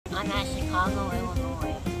I'm at Chicago,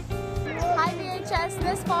 Illinois. Hi BHS,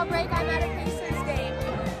 this fall break I'm at a Pacers game.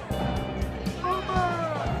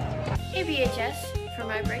 Hey BHS, for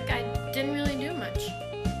my break I didn't really do much.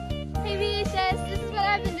 Hey BHS, this is what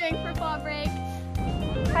I've been doing for fall break.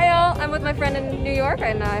 Hi y'all, I'm with my friend in New York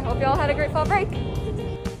and I hope y'all had a great fall break.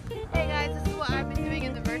 Hey guys, this is what I've been doing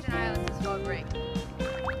in the Virgin Islands this fall break.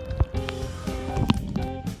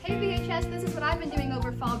 Hey BHS, this is what I've been doing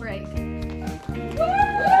over fall break.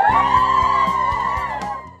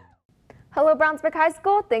 Hello Brownsburg High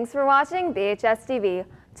School, thanks for watching BHS TV.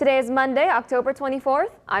 Today is Monday, October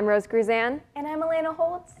 24th. I'm Rose Cruzan. And I'm Elena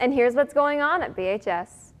Holtz. And here's what's going on at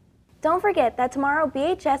BHS. Don't forget that tomorrow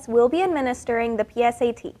BHS will be administering the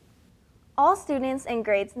PSAT. All students in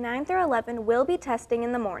grades 9 through 11 will be testing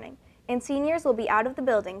in the morning, and seniors will be out of the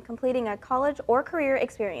building completing a college or career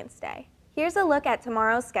experience day. Here's a look at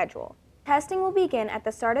tomorrow's schedule. Testing will begin at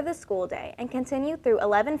the start of the school day and continue through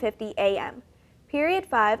 11:50 a.m. Period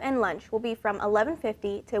 5 and lunch will be from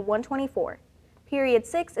 11:50 to 1:24. Period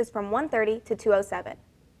 6 is from 1:30 to 2:07.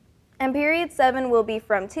 And Period 7 will be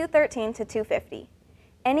from 2:13 to 2:50.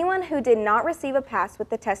 Anyone who did not receive a pass with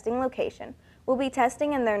the testing location will be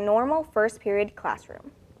testing in their normal first period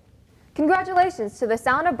classroom. Congratulations to the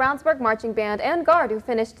Sound of Brownsburg Marching Band and Guard who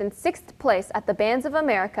finished in 6th place at the Bands of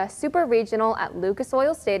America Super Regional at Lucas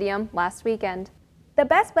Oil Stadium last weekend. The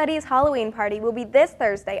Best Buddies Halloween party will be this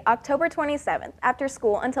Thursday, October 27th, after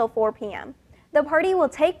school until 4 p.m. The party will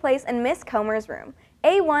take place in Miss Comer's room,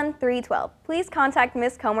 A1312. Please contact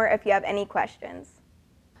Miss Comer if you have any questions.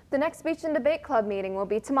 The next Speech and Debate Club meeting will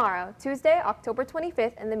be tomorrow, Tuesday, October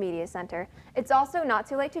 25th in the Media Center. It's also not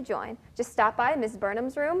too late to join. Just stop by Ms.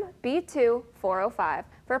 Burnham's room, B2405,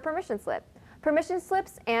 for a permission slip. Permission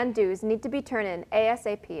slips and dues need to be turned in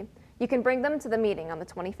ASAP. You can bring them to the meeting on the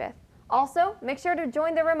 25th. Also, make sure to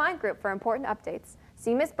join the Remind group for important updates.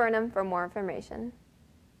 See Ms. Burnham for more information.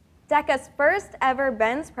 DECA's first ever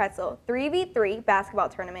Ben's Pretzel 3v3 basketball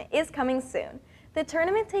tournament is coming soon. The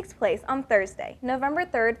tournament takes place on Thursday, November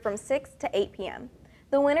 3rd from 6 to 8 p.m.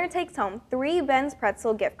 The winner takes home 3 Ben's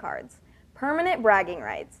Pretzel gift cards, permanent bragging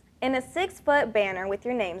rights, and a 6-foot banner with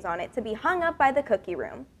your names on it to be hung up by the cookie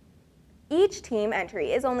room. Each team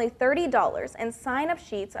entry is only $30 and sign-up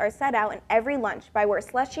sheets are set out in every lunch by where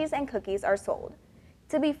slushies and cookies are sold.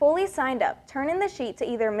 To be fully signed up, turn in the sheet to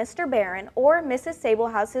either Mr. Barron or Mrs.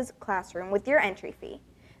 Sablehouse's classroom with your entry fee.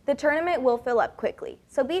 The tournament will fill up quickly,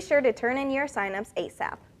 so be sure to turn in your sign-ups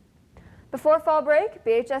ASAP. Before fall break,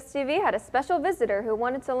 BHS TV had a special visitor who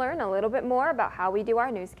wanted to learn a little bit more about how we do our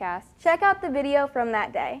newscast. Check out the video from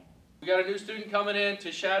that day. We got a new student coming in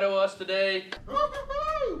to shadow us today.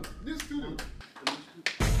 New student.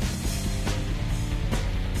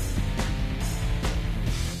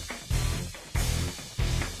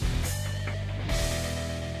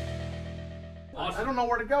 I don't know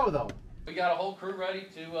where to go though. We got a whole crew ready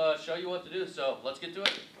to show you what to do, so let's get to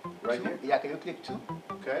it. Right here? Yeah, can you click 2?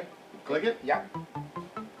 Okay. Click it? Yeah.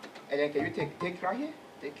 And then can you take right here?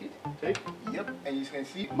 Take it. Take. Yep. And you can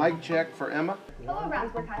see. Mic check for Emma. Hello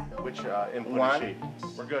Brownsburg High School. Which input One. is she?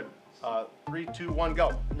 We're good. 3, 2, 1,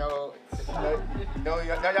 go. No,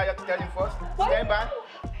 you have to tell him first. Stand by.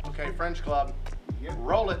 Okay, French Club.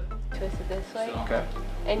 Roll it. Twist it this way, Okay.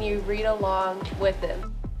 and you read along with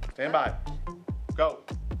them. Stand by. Go.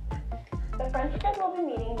 The French Club will be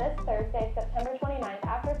meeting this Thursday, September 29th,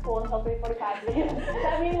 after school until 3:45 p.m.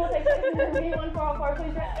 That meeting will take place in room B1404.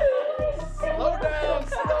 Please Slow down,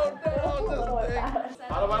 slow down.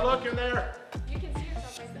 How do I look in there? You can see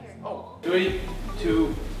yourself right there. Oh. 3,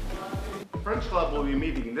 2. French Club will be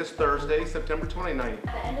meeting this Thursday, September 29th.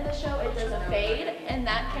 At the end of the show, it does a fade, and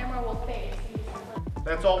that camera will fade.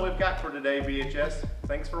 That's all we've got for today, BHS.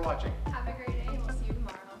 Thanks for watching. Have a great day, and we'll see you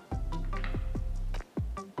tomorrow.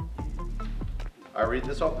 I read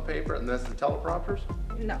this off the paper and that's the teleprompters?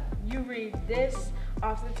 No, you read this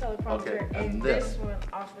off the teleprompter Okay, and this one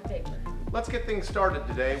off the paper. Let's get things started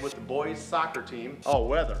today with the boys soccer team. Oh,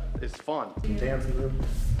 weather is fun. Dancing room.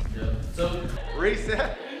 Yeah. So,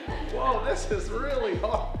 Reset. Whoa, this is really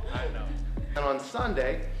hard. I know. And on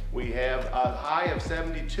Sunday, we have a high of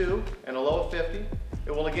 72 and a low of 50.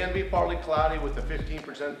 It will again be partly cloudy with a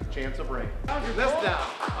 15% chance of rain. I'll do this down,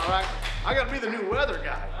 all right? I gotta be the new weather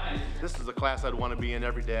guy. This is a class I'd want to be in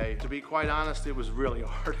every day. To be quite honest, it was really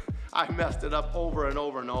hard. I messed it up over and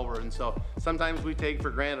over and over, and so sometimes we take for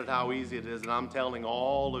granted how easy it is, and I'm telling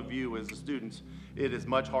all of you as the students, it is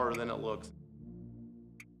much harder than it looks.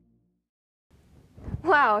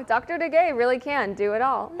 Wow, Dr. DeGay really can do it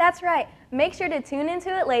all. That's right. Make sure to tune into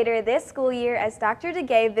it later this school year as Dr.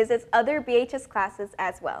 DeGay visits other BHS classes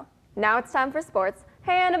as well. Now it's time for sports.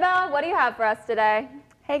 Hey Annabelle, what do you have for us today?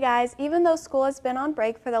 Hey guys, even though school has been on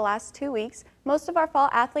break for the last 2 weeks, most of our fall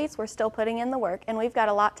athletes were still putting in the work, and we've got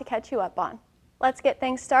a lot to catch you up on. Let's get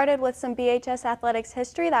things started with some BHS athletics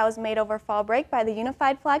history that was made over fall break by the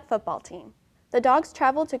Unified Flag football team. The Dogs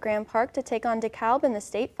traveled to Grand Park to take on DeKalb in the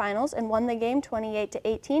state finals and won the game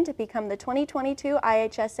 28-18 to become the 2022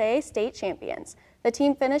 IHSAA state champions. The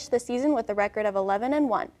team finished the season with a record of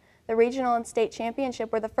 11-1. The regional and state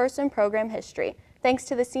championship were the first in program history, thanks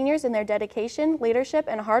to the seniors and their dedication, leadership,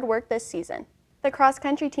 and hard work this season. The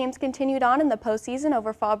cross-country teams continued on in the postseason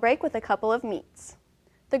over fall break with a couple of meets.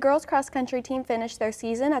 The girls cross-country team finished their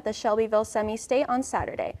season at the Shelbyville Semi-State on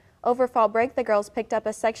Saturday. Over fall break, the girls picked up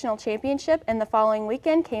a sectional championship, and the following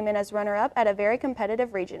weekend came in as runner-up at a very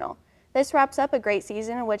competitive regional. This wraps up a great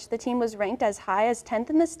season in which the team was ranked as high as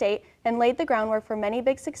 10th in the state and laid the groundwork for many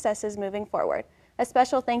big successes moving forward. A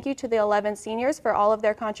special thank you to the 11 seniors for all of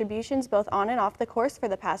their contributions both on and off the course for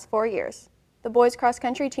the past 4 years. The boys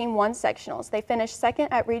cross-country team won sectionals. They finished second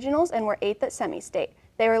at regionals and were 8th at semi-state.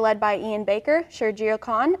 They were led by Ian Baker, Sergio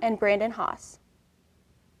Khan, and Brandon Haas.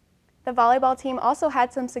 The volleyball team also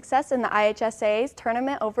had some success in the IHSAA's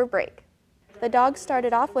tournament over break. The Dogs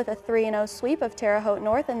started off with a 3-0 sweep of Terre Haute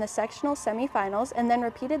North in the sectional semifinals and then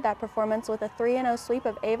repeated that performance with a 3-0 sweep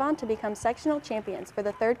of Avon to become sectional champions for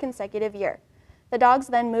the third consecutive year. The Dogs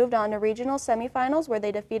then moved on to regional semifinals where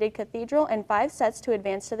they defeated Cathedral in 5 sets to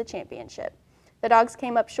advance to the championship. The Dogs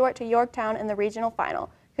came up short to Yorktown in the regional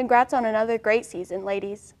final. Congrats on another great season,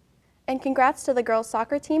 ladies. And congrats to the girls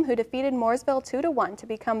soccer team who defeated Mooresville 2-1 to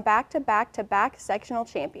become back-to-back-to-back sectional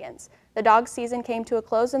champions. The Dogs season came to a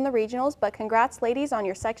close in the regionals, but congrats ladies on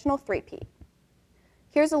your sectional three-peat.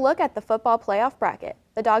 Here's a look at the football playoff bracket.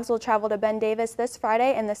 The Dogs will travel to Ben Davis this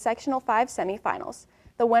Friday in the sectional 5 semifinals.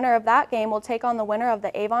 The winner of that game will take on the winner of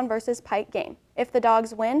the Avon versus Pike game. If the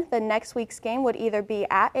Dogs win, the next week's game would either be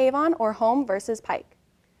at Avon or home versus Pike.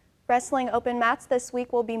 Wrestling open mats this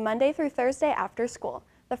week will be Monday through Thursday after school.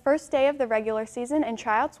 The first day of the regular season and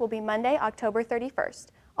tryouts will be Monday, October 31st.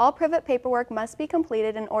 All privet paperwork must be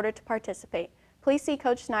completed in order to participate. Please see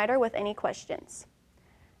Coach Snyder with any questions.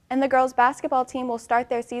 And the girls basketball team will start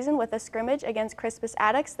their season with a scrimmage against Crispus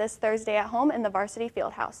Attucks this Thursday at home in the Varsity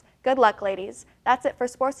Fieldhouse. Good luck, ladies. That's it for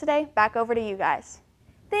sports today. Back over to you guys.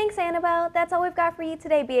 Thanks, Annabelle. That's all we've got for you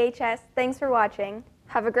today, BHS. Thanks for watching.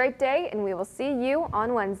 Have a great day, and we will see you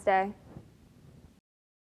on Wednesday.